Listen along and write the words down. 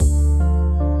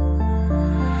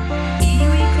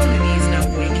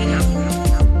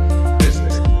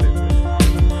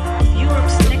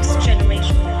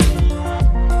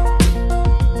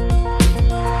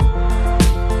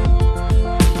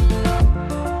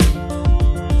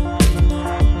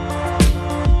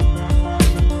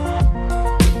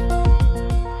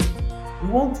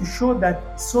show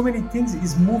that so many things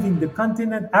is moving. The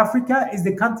continent, Africa is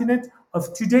the continent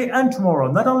of today and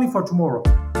tomorrow, not only for tomorrow.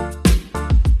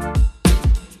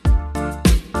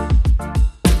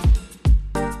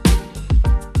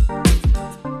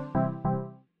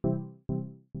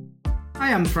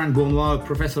 Hi, I'm Frank Bournois,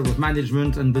 Professor of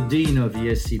Management and the Dean of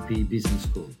ESCP Business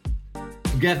School.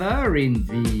 Together in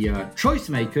the Choice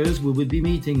Makers, we will be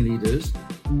meeting leaders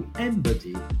who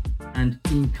embody and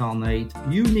incarnate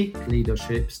unique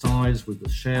leadership styles with the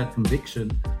shared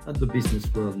conviction that the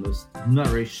business world must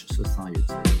nourish society.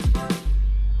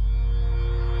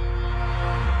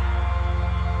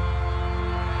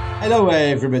 Hello,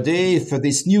 everybody. For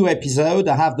this new episode,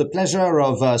 I have the pleasure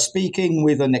of speaking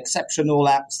with an exceptional,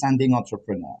 outstanding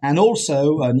entrepreneur and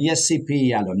also an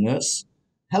ESCP alumnus.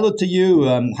 Hello to you,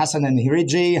 Hassanein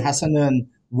Hiridjee. Hassanein,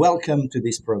 welcome to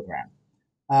this program.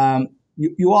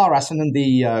 You are, Hassanein,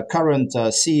 the current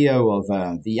CEO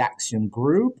of the AXIAN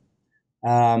Group.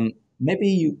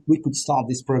 Maybe we could start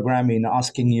this program in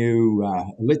asking you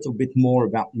a little bit more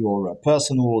about your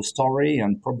personal story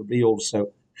and probably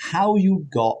also how you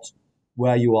got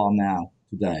where you are now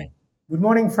today. Good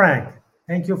morning, Frank.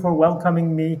 Thank you for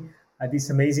welcoming me at this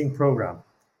amazing program.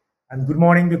 And good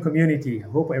morning, the community. I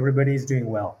hope everybody is doing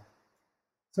well.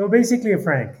 So basically,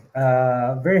 Frank,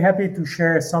 very happy to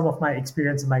share some of my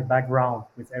experience and my background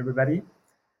with everybody.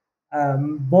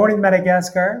 Born in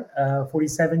Madagascar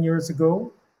 47 years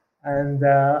ago, and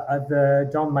I've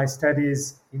done my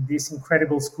studies in this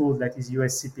incredible school that is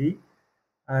USCP.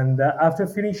 And after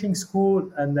finishing school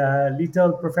and a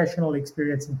little professional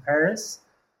experience in Paris,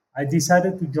 I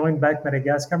decided to join back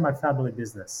Madagascar, my family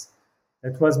business.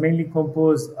 That was mainly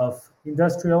composed of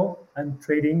industrial and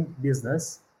trading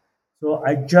business. So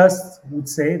I just would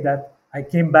say that I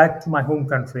came back to my home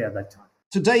country at that time.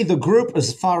 Today, the group,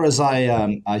 as far as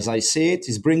I see it,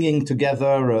 is bringing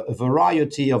together a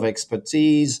variety of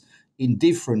expertise in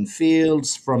different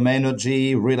fields, from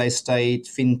energy, real estate,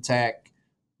 fintech.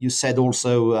 You said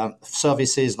also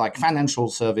services like financial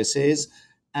services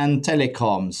and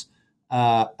telecoms.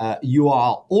 You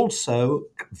are also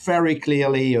very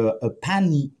clearly a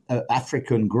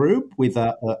pan-African group with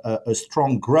a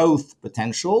strong growth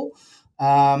potential.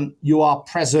 You are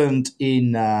present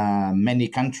in many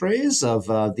countries of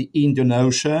the Indian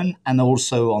Ocean and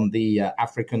also on the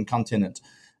African continent.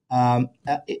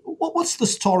 What's the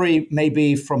story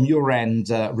maybe from your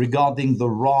end regarding the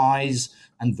rise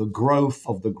and the growth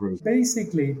of the group?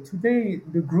 Basically, today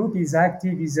the group is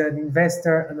active as an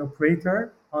investor and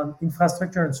operator on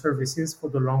infrastructure and services for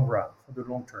the long run, for the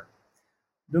long term.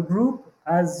 The group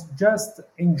has just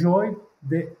enjoyed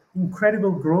the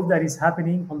incredible growth that is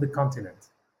happening on the continent.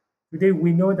 Today,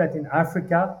 we know that in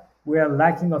Africa, we are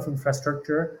lacking of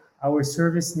infrastructure. Our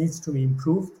service needs to be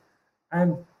improved.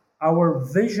 And our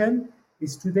vision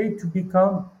is today to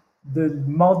become the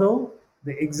model,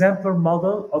 the exemplar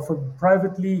model of a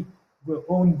privately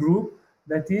owned group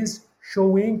that is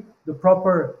showing the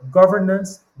proper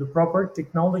governance, the proper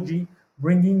technology,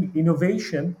 bringing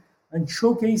innovation, and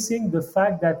showcasing the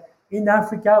fact that in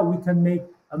Africa we can make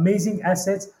amazing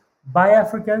assets by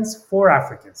Africans for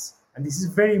Africans. And this is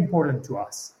very important to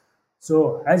us.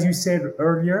 So as you said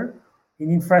earlier, in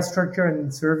infrastructure and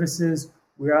in services,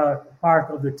 we are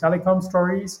part of the telecom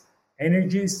stories,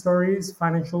 energy stories,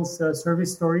 financial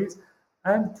service stories.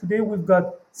 And today we've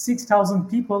got 6,000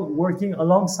 people working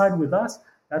alongside with us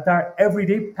that are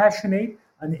everyday passionate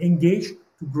and engaged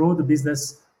to grow the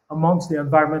business amongst the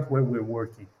environment where we're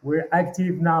working. We're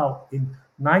active now in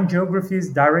 9 geographies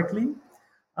directly,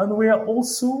 and we are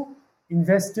also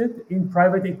invested in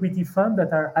private equity funds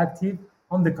that are active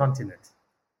on the continent.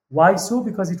 Why so?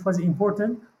 Because it was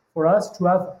important for us to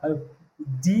have a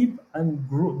deep and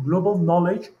global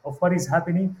knowledge of what is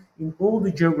happening in all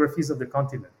the geographies of the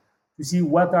continent, to see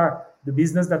what are the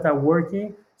business that are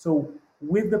working. So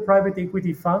with the private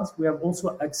equity funds, we have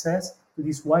also access to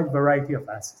this wide variety of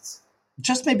assets.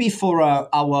 Just maybe for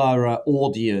our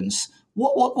audience,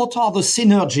 what are the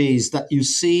synergies that you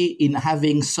see in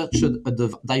having such a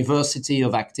diversity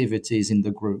of activities in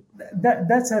the group?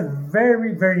 That's a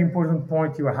very, very important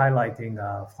point you're highlighting,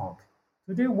 Frank.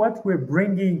 Today, what we're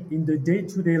bringing in the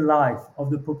day-to-day life of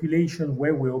the population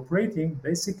where we're operating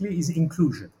basically is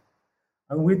inclusion.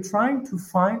 And we're trying to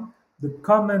find the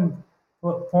common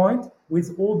point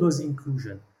with all those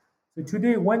inclusion. So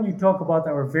today, when you talk about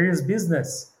our various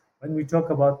business, when we talk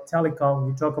about telecom,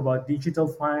 we talk about digital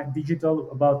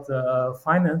about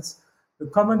finance, the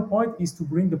common point is to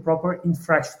bring the proper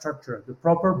infrastructure, the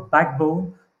proper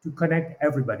backbone to connect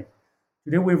everybody.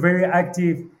 Today, we're very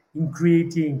active in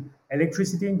creating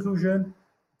electricity inclusion,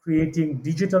 creating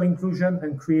digital inclusion,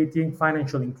 and creating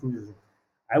financial inclusion.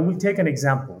 I will take an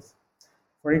example.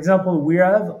 For example, we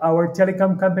have our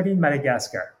telecom company in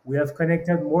Madagascar. We have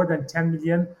connected more than 10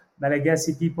 million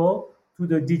Malagasy people to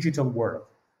the digital world.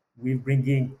 We're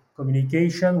bringing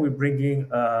communication, we're bringing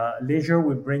leisure,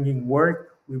 we're bringing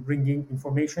work, we're bringing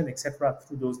information, etc.,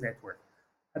 through those networks.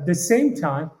 At the same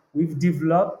time, we've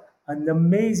developed an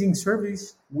amazing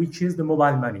service, which is the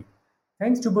mobile money.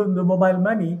 Thanks to the mobile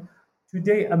money,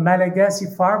 today a Malagasy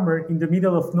farmer in the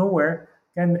middle of nowhere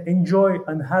can enjoy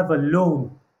and have a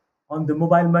loan on the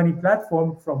mobile money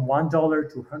platform from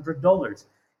 $1 to $100.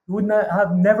 You would not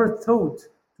have never thought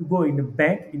to go in a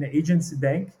bank, in an agency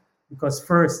bank, because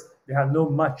first, they have no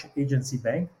much agency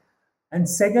bank, and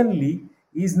secondly,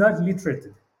 he's not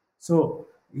literate. So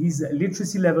his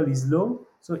literacy level is low.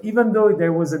 So even though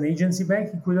there was an agency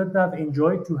bank, he couldn't have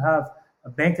enjoyed to have a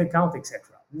bank account,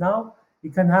 etc. Now he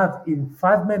can have in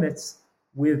 5 minutes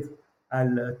with a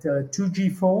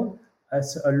 2G phone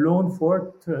as a loan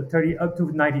for 30 up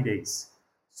to 90 days.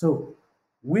 So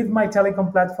with my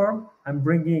telecom platform, I'm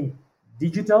bringing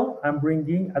digital, I'm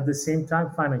bringing at the same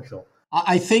time financial.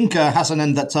 I think,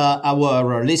 Hassanein, that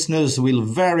our listeners will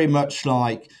very much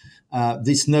like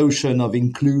this notion of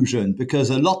inclusion, because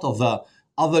a lot of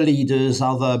other leaders,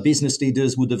 other business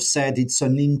leaders would have said it's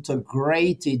an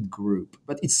integrated group.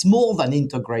 But it's more than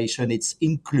integration, it's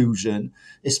inclusion,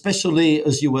 especially,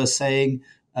 as you were saying,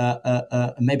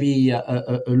 maybe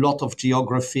a lot of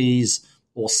geographies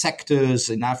or sectors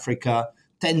in Africa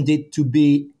tended to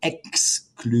be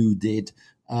excluded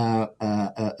for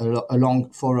a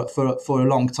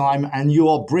long time, and you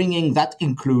are bringing that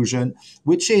inclusion,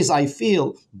 which is, I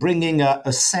feel, bringing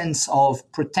a sense of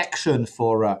protection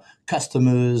for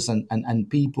customers and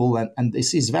people, and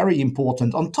this is very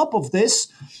important. On top of this,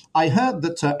 I heard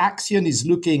that AXIAN is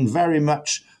looking very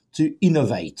much to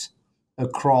innovate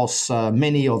across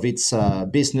many of its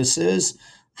businesses.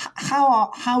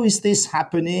 How is this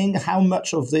happening? How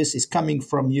much of this is coming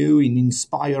from you in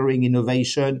inspiring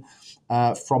innovation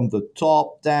from the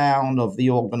top down of the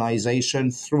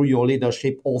organization through your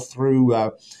leadership or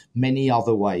through many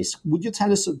other ways? Would you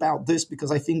tell us about this? Because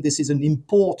I think this is an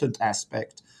important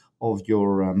aspect of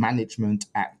your management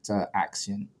at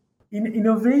AXIAN.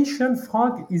 Innovation,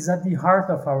 Frank, is at the heart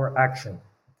of our action.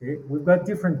 Okay, we've got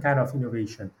different kind of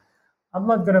innovation. I'm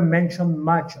not going to mention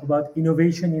much about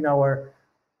innovation in our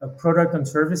product and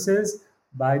services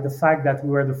by the fact that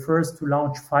we were the first to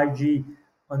launch 5G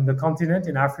on the continent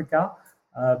in Africa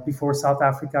before South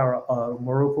Africa or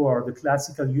Morocco or the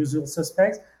classical usual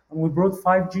suspects. And we brought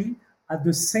 5G at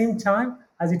the same time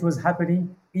as it was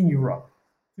happening in Europe.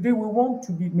 Today, we want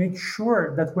to make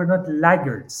sure that we're not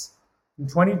laggards. In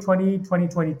 2020,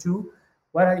 2022,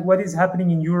 what is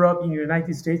happening in Europe, in the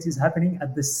United States, is happening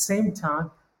at the same time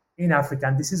in Africa.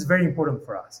 And this is very important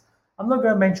for us. I'm not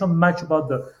going to mention much about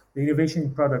the innovation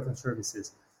in product and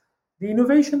services. The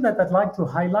innovation that I'd like to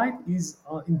highlight is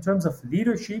in terms of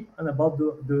leadership and about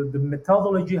the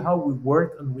methodology, how we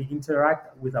work and we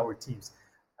interact with our teams.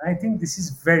 And I think this is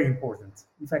very important,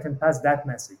 if I can pass that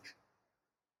message.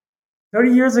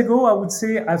 30 years ago, I would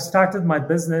say I've started my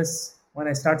business. When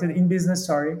I started in business,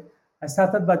 I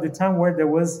started by the time where there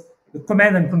was the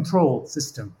command and control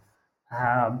system,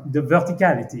 the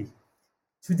verticality.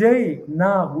 Today,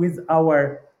 now with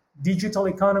our digital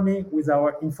economy, with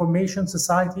our information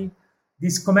society,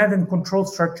 this command and control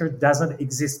structure doesn't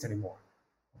exist anymore.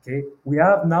 Okay, we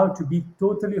have now to be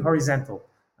totally horizontal,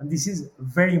 and this is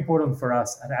very important for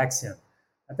us at AXIAN.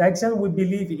 At AXIAN, we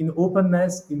believe in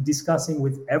openness, in discussing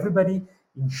with everybody,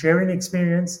 in sharing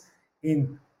experience,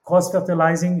 in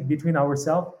cross-fertilizing between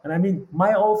ourselves. And I mean,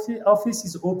 my office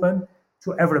is open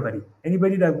to everybody.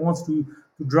 Anybody that wants to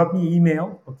drop me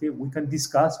email, okay, we can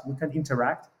discuss, we can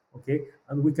interact, okay,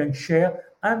 and we can share.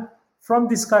 And from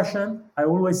discussion, I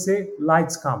always say,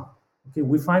 lights come. Okay,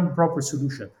 we find proper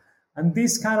solution. And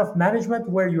this kind of management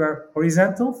where you are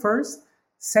horizontal first.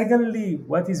 Secondly,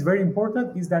 what is very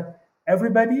important is that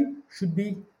everybody should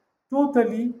be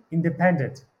totally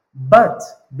independent. But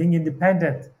being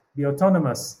independent, be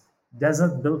autonomous,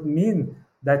 doesn't mean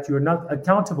that you're not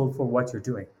accountable for what you're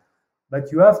doing.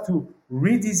 But you have to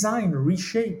redesign,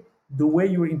 reshape the way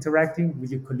you're interacting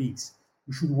with your colleagues.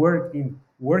 You should work in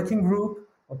working group,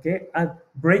 okay, and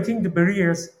breaking the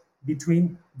barriers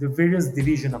between the various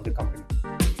divisions of the company.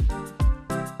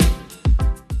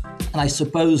 And I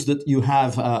suppose that you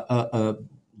have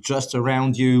just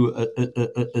around you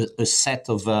a set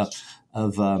of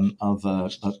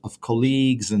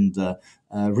colleagues and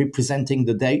representing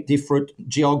the different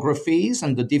geographies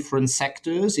and the different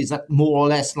sectors. Is that more or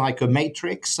less like a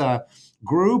matrix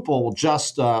group, or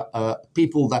just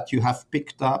people that you have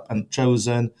picked up and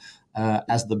chosen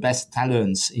as the best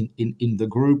talents in the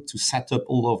group to set up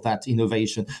all of that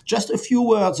innovation. Just a few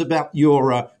words about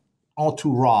your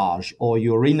entourage or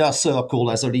your inner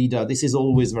circle as a leader. This is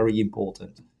always very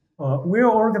important. We're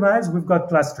organized. We've got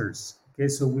clusters. Okay,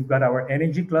 so we've got our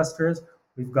energy clusters,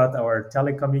 we've got our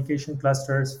telecommunication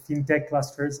clusters, fintech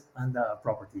clusters, and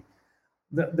property.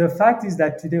 The fact is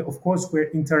that today, of course, we're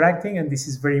interacting, and this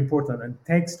is very important. And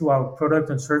thanks to our product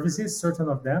and services, certain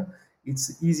of them,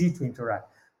 it's easy to interact.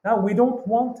 Now, we don't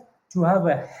want to have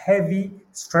a heavy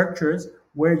structures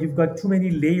where you've got too many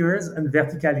layers and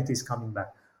verticalities coming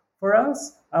back. For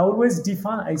us, I always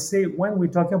define, I say, when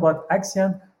we're talking about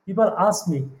AXIAN, people ask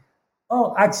me,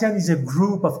 oh, AXIAN is a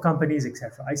group of companies,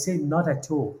 etc. I say, not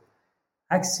at all.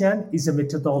 AXIAN is a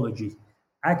methodology.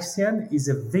 AXIAN is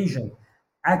a vision.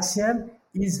 AXIAN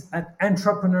is an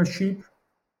entrepreneurship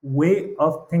way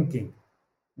of thinking.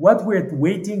 What we're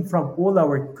waiting from all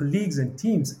our colleagues and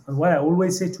teams, and what I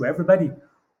always say to everybody,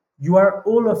 you are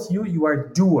all of you, you are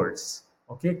doers.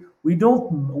 Okay? We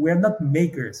are not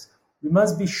makers. We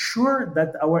must be sure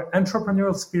that our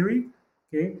entrepreneurial spirit,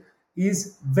 okay,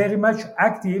 is very much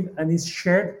active and is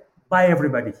shared by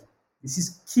everybody. This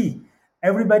is key.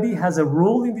 Everybody has a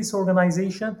role in this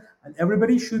organization, and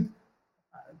everybody should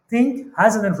think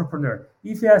as an entrepreneur.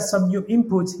 If he has some new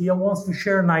inputs, he wants to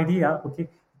share an idea, okay,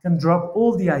 he can drop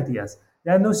all the ideas.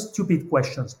 There are no stupid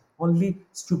questions, only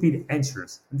stupid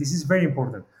answers. And this is very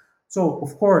important. So,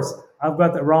 of course, I've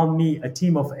got around me a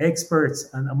team of experts,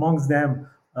 and amongst them,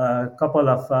 a couple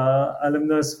of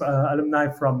alumni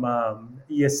from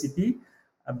ESCP,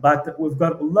 but we've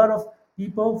got a lot of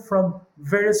people from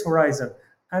various horizons.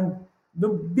 And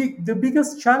the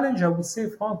biggest challenge, I would say,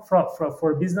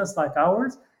 for a business like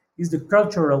ours is the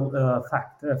cultural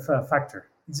factor.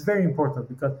 It's very important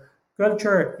because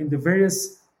culture in the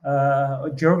various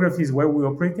geographies where we're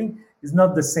operating is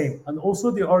not the same. And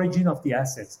also the origin of the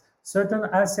assets. Certain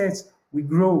assets we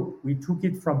took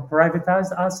it from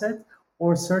privatized assets,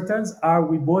 or certain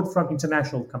we bought from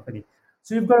international company.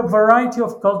 So you've got a variety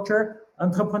of culture,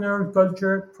 entrepreneurial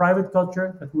culture, private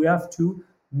culture that we have to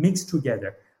mix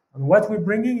together. And what we're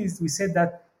bringing is, we said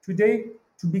that today,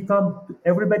 to become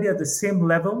everybody at the same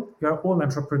level, you are all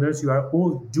entrepreneurs, you are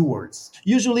all doers.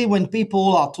 Usually when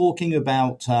people are talking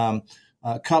about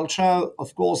culture,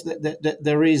 of course,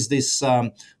 there is this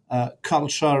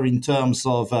culture in terms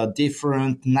of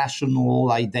different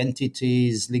national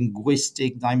identities,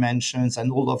 linguistic dimensions,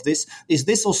 and all of this. Is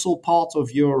this also part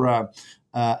of your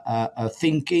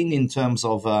thinking in terms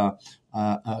of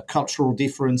cultural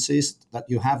differences that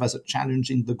you have as a challenge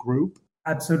in the group?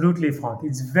 Absolutely, Frank.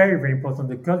 It's very, very important.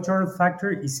 The cultural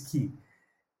factor is key.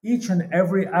 Each and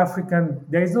every African,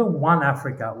 there is no one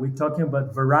Africa. We're talking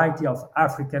about variety of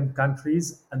African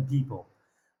countries and people.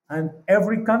 And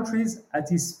every country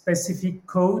has its specific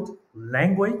code,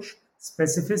 language,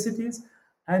 specificities,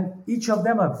 and each of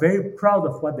them are very proud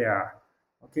of what they are.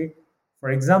 Okay.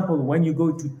 For example, when you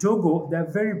go to Togo,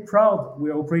 they're very proud.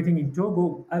 We're operating in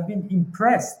Togo. I've been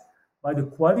impressed by the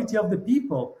quality of the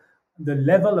people, the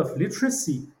level of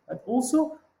literacy, but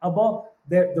also about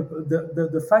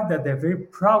the fact that they're very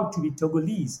proud to be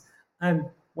Togolese. And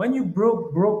when you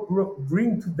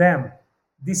bring to them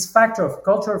this factor of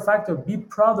cultural factor, be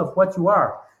proud of what you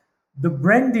are. The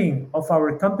branding of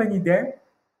our company there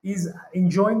is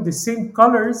enjoying the same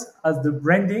colors as the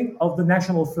branding of the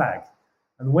national flag.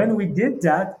 And when we did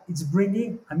that, it's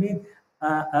bringing,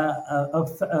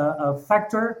 a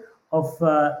factor of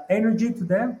energy to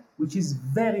them, which is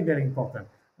very, very important.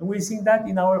 And we're seeing that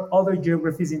in our other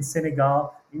geographies, in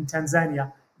Senegal, in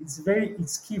Tanzania.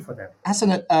 It's key for them.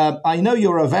 Hassanein, I know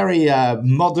you're a very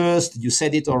modest, you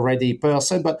said it already,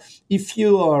 person, but if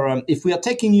we are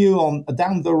taking you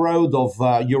down the road of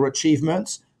your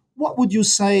achievements, what would you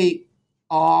say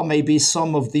are maybe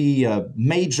some of the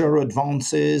major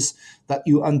advances that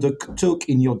you undertook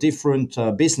in your different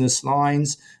business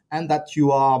lines and that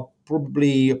you are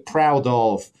probably proud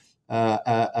of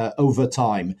over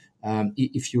time,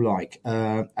 if you like?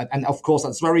 And of course,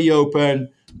 that's very open.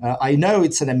 I know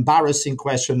it's an embarrassing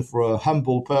question for a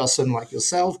humble person like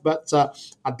yourself, but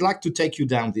I'd like to take you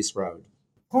down this road.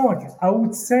 I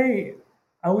would say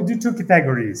I would do two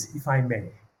categories, if I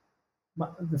may.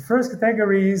 The first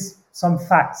category is some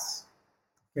facts.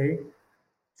 Okay,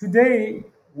 today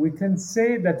we can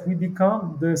say that we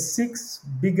become the sixth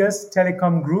biggest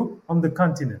telecom group on the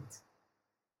continent.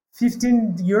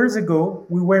 15 years ago,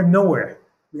 we were nowhere.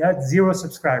 We had 0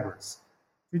 subscribers.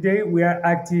 Today, we are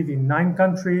active in 9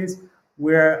 countries.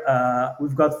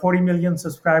 We've got 40 million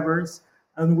subscribers,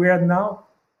 and we are now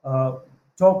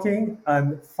talking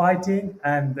and fighting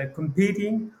and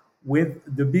competing with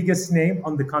the biggest name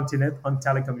on the continent on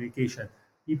telecommunication.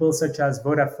 People such as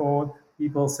Vodafone,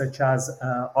 people such as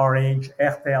Orange,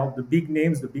 Airtel, the big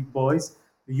names, the big boys,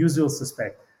 the usual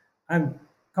suspect. And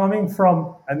coming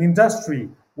from an industry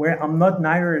where I'm not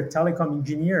neither a telecom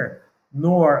engineer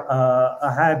nor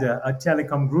I had a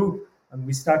telecom group, and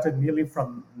we started nearly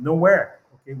from nowhere.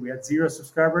 Okay, we had zero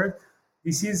subscribers.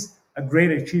 This is a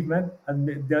great achievement, and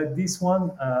this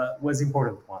one was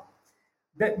important one.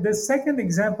 The second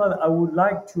example I would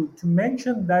like to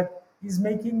mention that is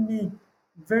making me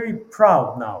very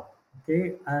proud now.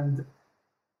 Okay, and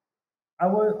I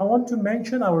want to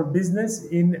mention our business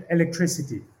in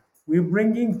electricity. We're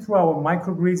bringing through our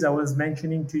microgrids I was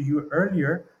mentioning to you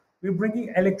earlier, we're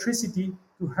bringing electricity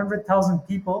to 100,000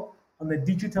 people on a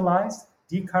digitalized,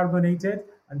 decarbonated,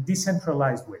 and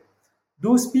decentralized way.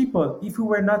 Those people, if we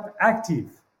were not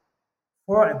active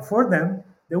for them,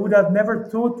 they would have never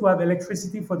thought to have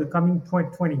electricity for the coming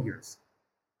 20 years.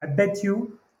 I bet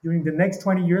you during the next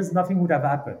 20 years, nothing would have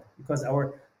happened because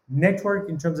our network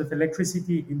in terms of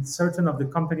electricity in certain of the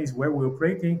companies where we're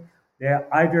operating, they are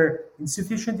either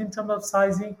insufficient in terms of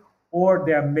sizing or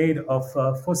they are made of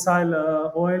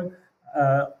fossil oil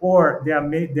or they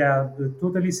are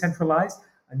totally centralized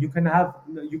and you can't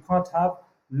have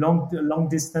long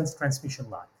distance transmission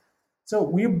line. So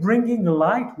we're bringing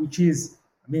light, which is,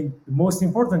 I mean, the most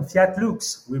important, Fiat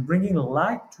Lux. We're bringing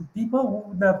light to people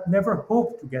who would have never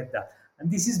hoped to get that. And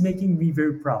this is making me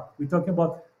very proud. We're talking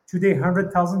about today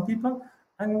 100,000 people.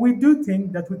 And we do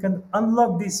think that we can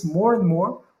unlock this more and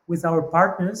more with our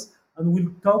partners. And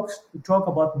we'll talk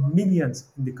about millions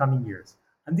in the coming years.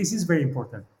 And this is very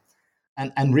important.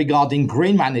 And regarding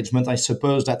green management, I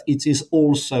suppose that it is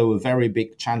also a very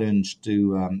big challenge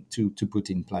to put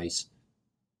in place.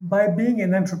 By being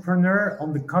an entrepreneur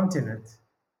on the continent,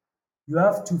 you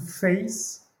have to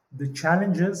face the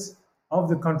challenges of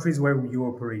the countries where you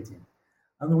operate in.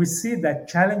 And we see that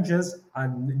challenges are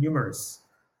numerous.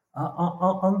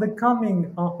 On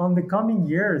the coming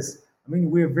years, I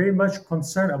mean, we are very much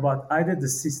concerned about either the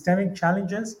systemic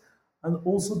challenges and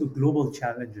also the global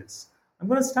challenges. I'm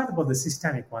going to start about the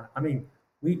systemic one. I mean,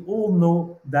 we all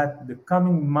know that the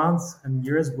coming months and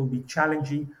years will be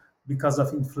challenging because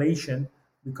of inflation,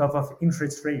 because of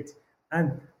interest rate.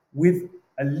 And with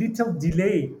a little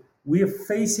delay, we are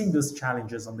facing those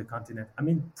challenges on the continent. I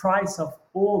mean, price of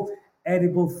all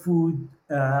edible food,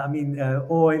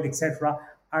 oil, etc.,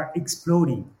 are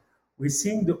exploding. We're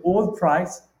seeing the oil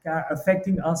price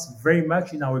affecting us very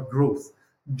much in our growth.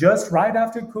 Just right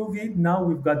after COVID, now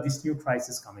we've got this new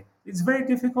crisis coming. It's very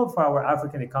difficult for our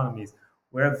African economies.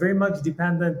 We're very much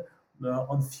dependent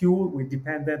on fuel. We're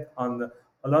dependent on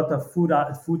a lot of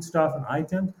food stuff and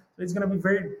items. So it's going to be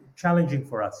very challenging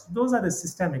for us. Those are the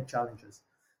systemic challenges.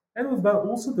 And we've got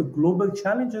also the global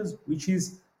challenges, which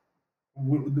is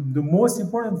the most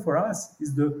important for us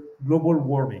is the global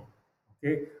warming.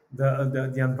 Okay,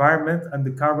 the environment and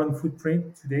the carbon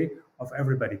footprint today of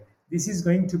everybody. This is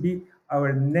going to be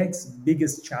our next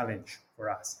biggest challenge for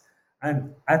us.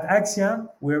 And at AXIAN,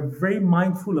 we're very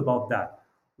mindful about that.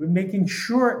 We're making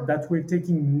sure that we're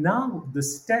taking now the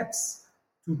steps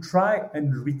to try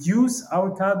and reduce our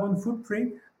carbon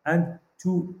footprint and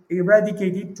to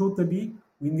eradicate it totally.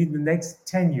 We need the next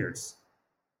 10 years.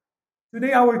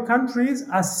 Today, our countries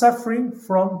are suffering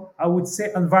from, I would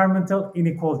say, environmental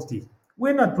inequality.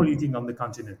 We're not polluting on the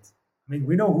continent. I mean,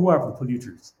 we know who are the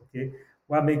polluters, okay?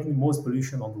 We are making the most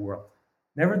pollution on the world.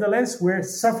 Nevertheless, we're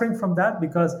suffering from that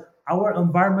because our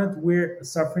environment, we're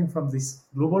suffering from this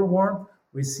global warming.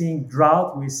 We're seeing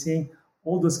drought. We're seeing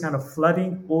all those kind of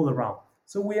flooding all around.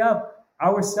 So we have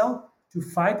ourselves to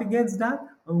fight against that,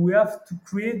 and we have to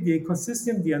create the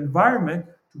ecosystem, the environment,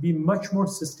 to be much more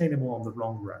sustainable on the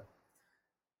long run.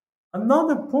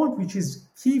 Another point which is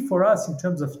key for us in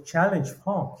terms of challenge,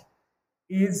 Frank,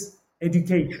 is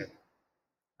education.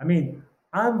 I mean,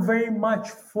 I'm very much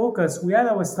focused. We had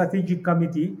our strategic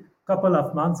committee a couple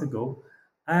of months ago,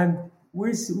 and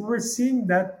we're seeing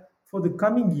that for the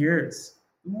coming years,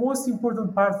 the most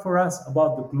important part for us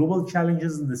about the global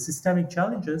challenges and the systemic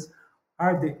challenges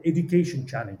are the education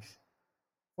challenge.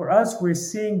 For us, we're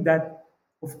seeing that,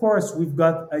 of course, we've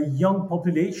got a young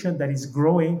population that is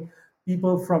growing,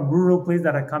 people from rural places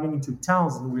that are coming into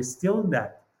towns, and we're still in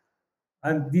that.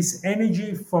 And this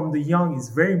energy from the young is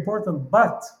very important,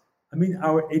 but I mean,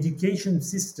 our education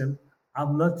system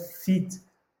are not fit,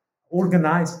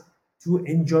 organized to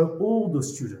enjoy all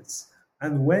those students.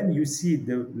 And when you see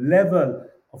the level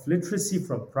of literacy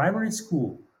from primary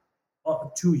school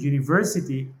to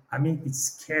university, I mean, it's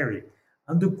scary.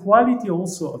 And the quality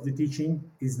also of the teaching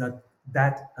is not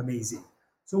that amazing.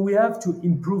 So we have to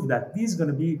improve that. This is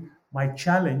going to be my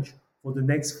challenge for the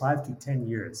next 5 to 10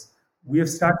 years. We have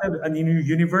started a new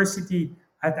university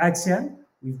at AXIAN.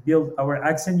 We've built our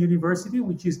AXIAN University,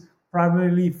 which is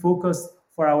primarily focused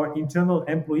for our internal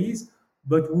employees,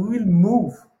 but we will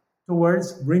move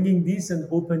towards bringing this and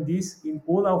open this in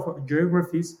all our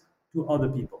geographies to other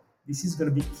people. This is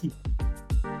going to be key.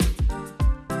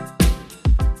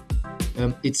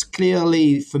 It's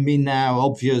clearly for me now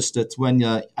obvious that when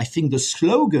I think the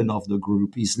slogan of the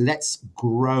group is "Let's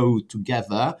grow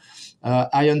together,"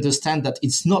 I understand that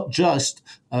it's not just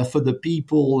for the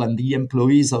people and the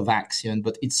employees of AXIAN,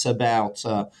 but it's about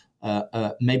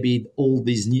maybe all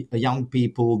these young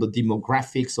people, the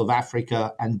demographics of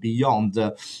Africa and beyond.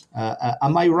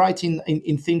 Am I right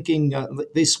in thinking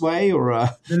this way? Or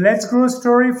The Let's Grow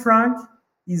story, Frank,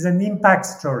 is an impact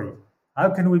story. How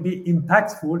can we be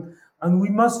impactful? And we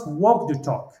must walk the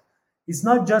talk. It's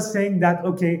not just saying that,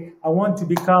 okay, I want to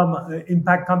become an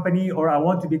impact company or I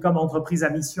want to become entreprise à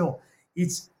mission.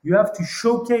 It's you have to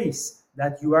showcase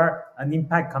that you are an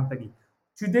impact company.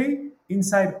 Today,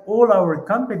 inside all our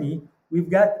company, we've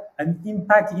got an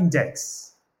impact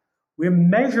index. We're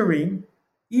measuring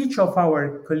each of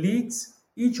our colleagues,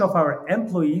 each of our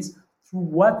employees through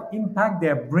what impact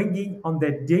they're bringing on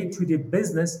their day-to-day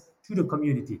business to the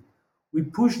community. We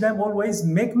push them always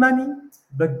make money,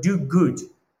 but do good.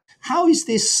 how is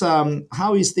this?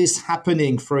 How is this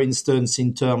happening? For instance,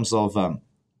 in terms of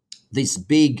this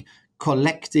big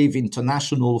collective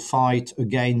international fight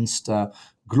against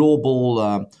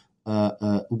global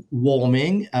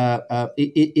warming.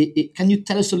 Can you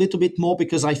tell us a little bit more?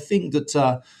 Because I think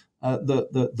that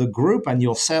the group and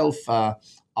yourself are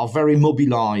very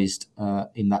mobilized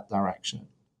in that direction.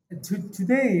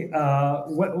 Today,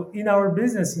 in our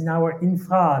business, in our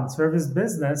infra and service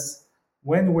business,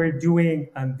 when we're doing,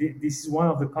 and this is one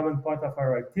of the common part of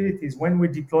our activities, when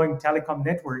we're deploying telecom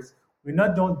networks, we're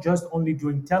not just only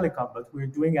doing telecom, but we're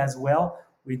doing as well,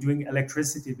 we're doing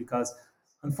electricity because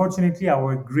unfortunately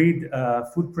our grid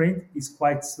footprint is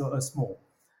quite small.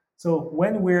 So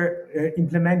when we're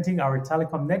implementing our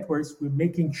telecom networks, we're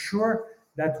making sure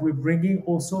that we're bringing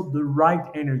also the right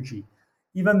energy.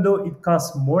 Even though it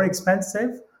costs more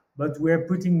expensive, but we're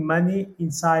putting money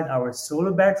inside our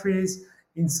solar batteries,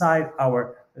 inside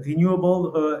our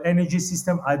renewable energy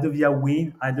system, either via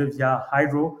wind, either via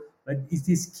hydro, but it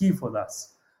is key for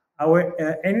us. Our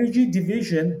energy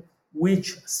division,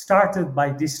 which started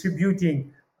by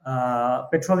distributing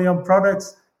petroleum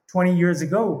products 20 years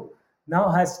ago, now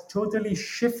has totally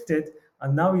shifted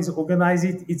and now is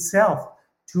organizing itself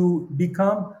to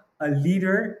become a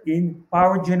leader in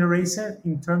power generation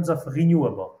in terms of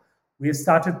renewable. We have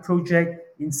started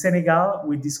project in Senegal,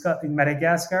 we discuss in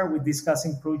Madagascar, we're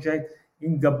discussing project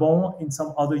in Gabon, in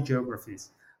some other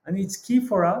geographies. And it's key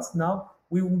for us now,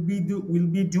 we'll be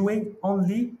doing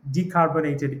only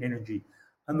decarbonated energy.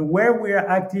 And where we are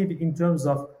active in terms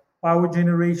of power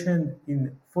generation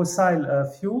in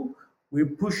fossil fuel, we're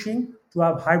pushing to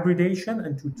have hybridation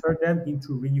and to turn them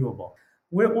into renewable.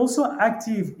 We're also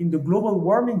active in the global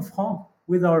warming front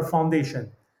with our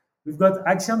foundation. We've got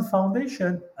AXIAN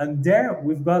Foundation, and there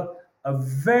we've got a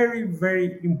very,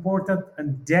 very important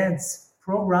and dense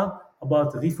program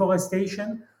about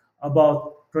reforestation,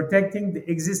 about protecting the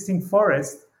existing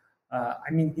forest.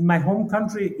 In my home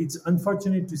country, it's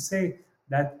unfortunate to say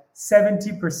that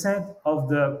 70% of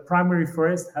the primary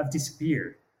forests have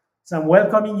disappeared. So I'm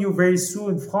welcoming you very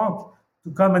soon, Franck,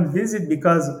 to come and visit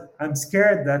because I'm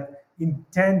scared that in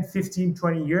 10, 15,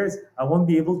 20 years, I won't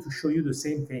be able to show you the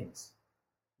same things,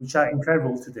 which are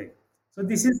incredible today. So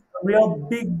this is a real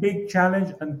big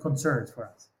challenge and concerns for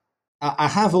us. I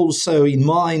have also in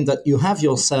mind that you have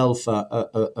yourself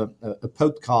a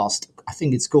podcast, I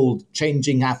think it's called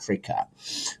Changing Africa,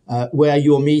 where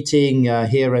you're meeting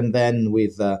here and then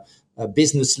with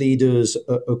business leaders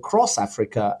across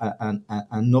Africa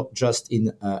and not just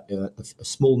in a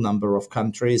small number of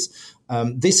countries.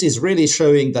 This is really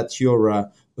showing that you're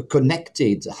a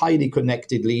connected, highly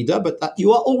connected leader, but that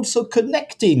you are also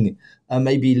connecting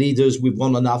maybe leaders with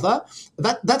one another.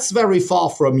 That's very far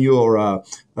from your,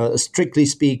 strictly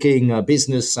speaking,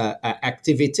 business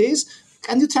activities.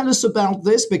 Can you tell us about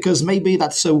this? Because maybe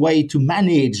that's a way to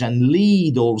manage and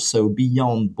lead also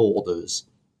beyond borders.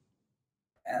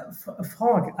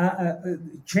 Franck,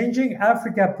 Changing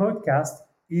Africa podcast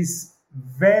is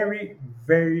very,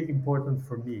 very important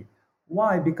for me.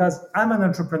 Why? Because I'm an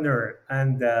entrepreneur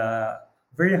and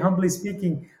very humbly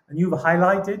speaking, and you've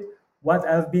highlighted what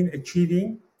I've been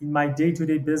achieving in my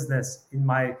day-to-day business, in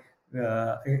my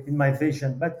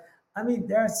vision. But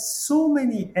there are so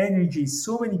many energies,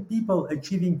 so many people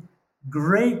achieving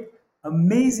great,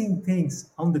 amazing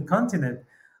things on the continent.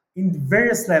 in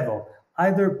various level,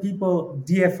 either people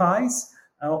DFIs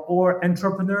or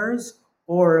entrepreneurs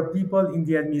or people in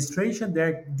the administration.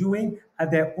 They're doing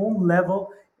at their own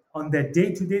level on their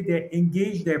day to day. They're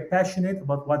engaged, they're passionate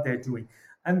about what they're doing.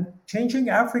 And changing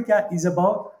Africa is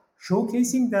about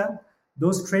showcasing them,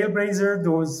 those trailblazers,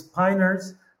 those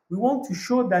pioneers. We want to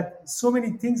show that so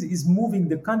many things is moving.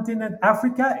 The continent,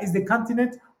 Africa is the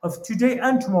continent of today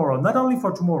and tomorrow, not only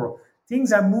for tomorrow.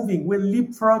 Things are moving. We're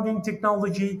leapfrogging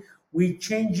technology. We're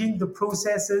changing the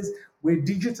processes. We're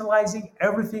digitalizing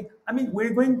everything. I mean,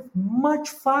 we're going much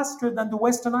faster than the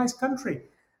westernized country.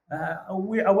 I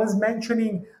was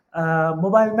mentioning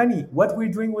mobile money. What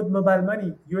we're doing with mobile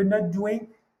money, you're not doing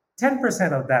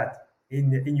 10% of that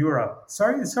in Europe.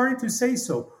 Sorry to say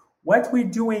so. What we're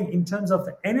doing in terms of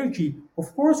energy,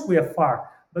 of course, we are far,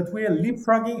 but we are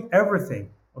leapfrogging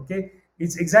everything. Okay,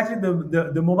 it's exactly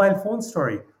the mobile phone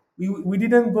story. We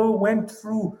didn't went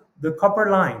through the copper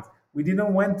line. We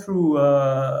didn't went through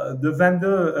the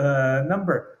vendor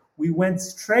number. We went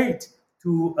straight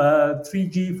to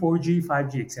 3G, 4G,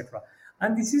 5G, etc.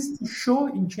 And this is to show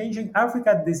in changing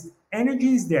Africa, this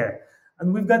energy is there.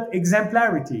 And we've got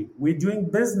exemplarity. We're doing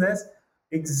business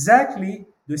exactly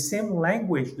the same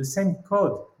language, the same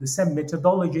code, the same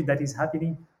methodology that is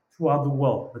happening throughout the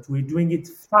world, but we're doing it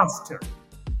faster.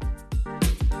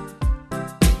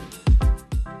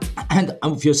 And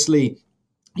obviously,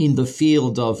 in the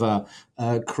field of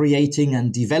creating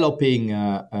and developing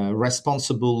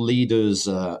responsible leaders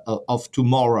of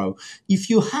tomorrow, if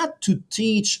you had to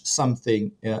teach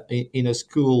something in a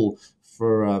school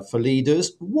for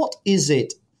leaders, what is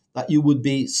it that you would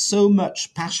be so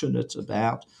much passionate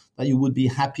about that you would be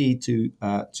happy to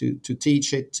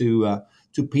teach it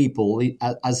to people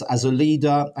as a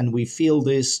leader? And we feel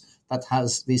this, that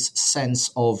has this sense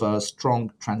of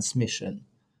strong transmission.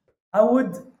 I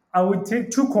would I would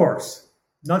take two courses,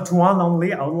 not one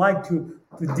only. I would like to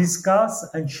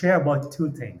discuss and share about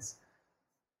two things.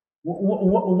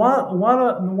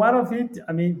 One of it,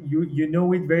 I mean, you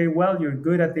know it very well. You're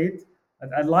good at it.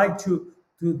 But I'd like to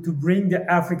bring the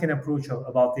African approach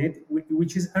about it,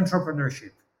 which is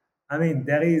entrepreneurship. I mean,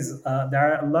 there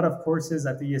are a lot of courses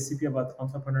at the ESCP about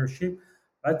entrepreneurship,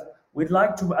 but I'd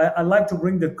like to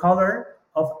bring the color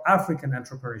of African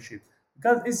entrepreneurship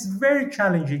because it's very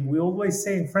challenging. We always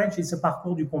say in French, it's a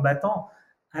parcours du combattant,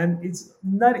 and it's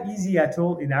not easy at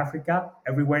all in Africa,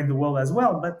 everywhere in the world as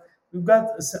well. But we've got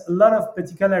a lot of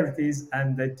particularities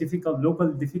and difficult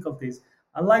local difficulties.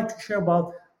 I'd like to share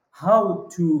about how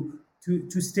to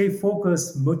stay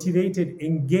focused, motivated,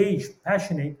 engaged,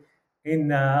 passionate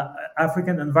in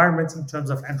African environments in terms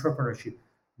of entrepreneurship.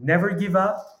 Never give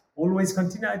up, always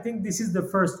continue. I think this is the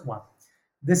first one.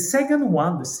 The second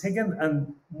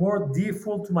and more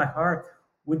dearful to my heart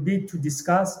would be to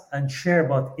discuss and share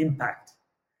about impact.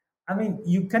 I mean,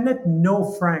 you cannot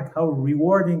know, Frank, how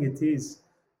rewarding it is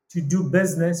to do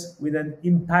business with an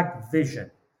impact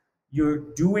vision. You're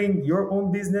doing your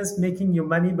own business, making your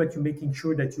money, but you're making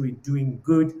sure that you're doing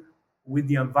good with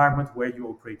the environment where you're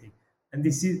operating. And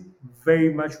this is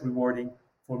very much rewarding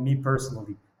for me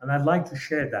personally. And I'd like to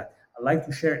share that. I'd like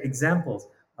to share examples.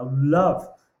 I would love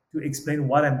to explain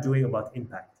what I'm doing about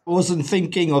impact. I wasn't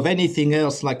thinking of anything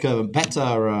else like a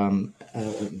better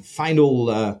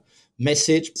final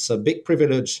message. It's a big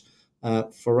privilege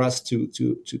for us to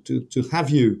have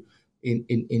you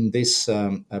in this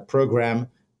program.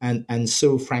 And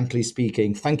so, frankly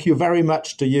speaking, thank you very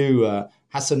much to you,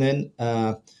 Hassanein.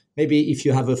 Maybe if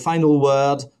you have a final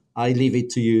word, I leave it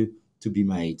to you to be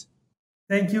made.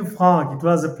 Thank you, Frank. It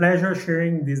was a pleasure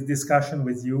sharing this discussion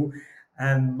with you.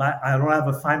 And I don't have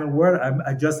a final word.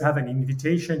 I just have an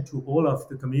invitation to all of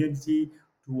the community,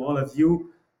 to all of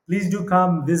you. Please do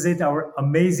come visit our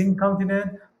amazing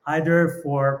continent, either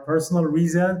for personal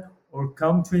reason or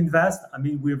come to invest. I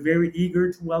mean, we're very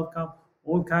eager to welcome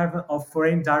all kinds of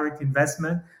foreign direct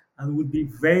investment and would be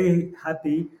very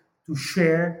happy to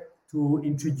share, to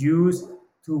introduce,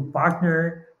 to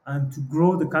partner, and to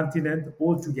grow the continent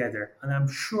all together. And I'm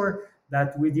sure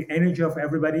that with the energy of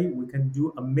everybody, we can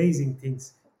do amazing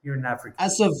things here in Africa.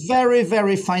 As a very,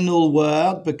 very final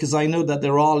word, because I know that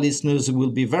there are listeners who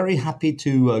will be very happy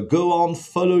to go on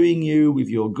following you with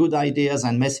your good ideas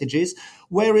and messages.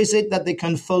 Where is it that they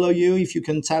can follow you, if you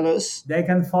can tell us? They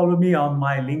can follow me on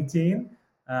my LinkedIn,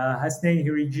 Hassanein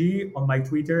Hiridjee, on my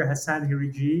Twitter, Hassanein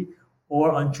Hiridjee,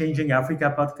 or on Changing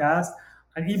Africa podcast.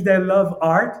 And if they love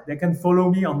art, they can follow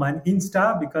me on my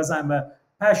Insta because I'm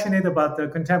passionate about the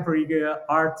contemporary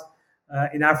art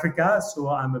in Africa. So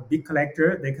I'm a big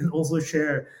collector. They can also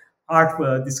share art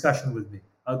discussion with me.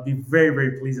 I'll be very,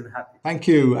 very pleased and happy. Thank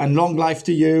you. And long life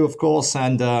to you, of course,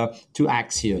 and to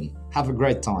AXIAN. Have a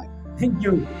great time. Thank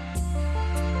you.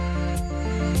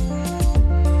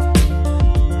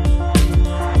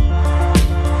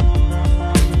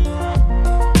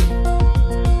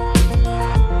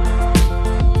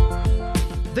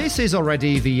 This is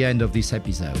already the end of this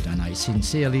episode, and I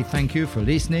sincerely thank you for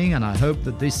listening, and I hope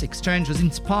that this exchange has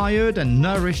inspired and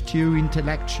nourished you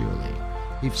intellectually.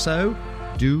 If so,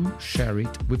 do share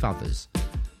it with others.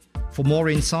 For more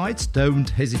insights, don't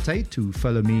hesitate to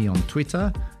follow me on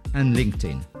Twitter and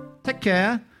LinkedIn. Take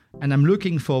care, and I'm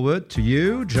looking forward to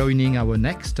you joining our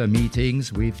next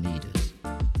meetings with leaders.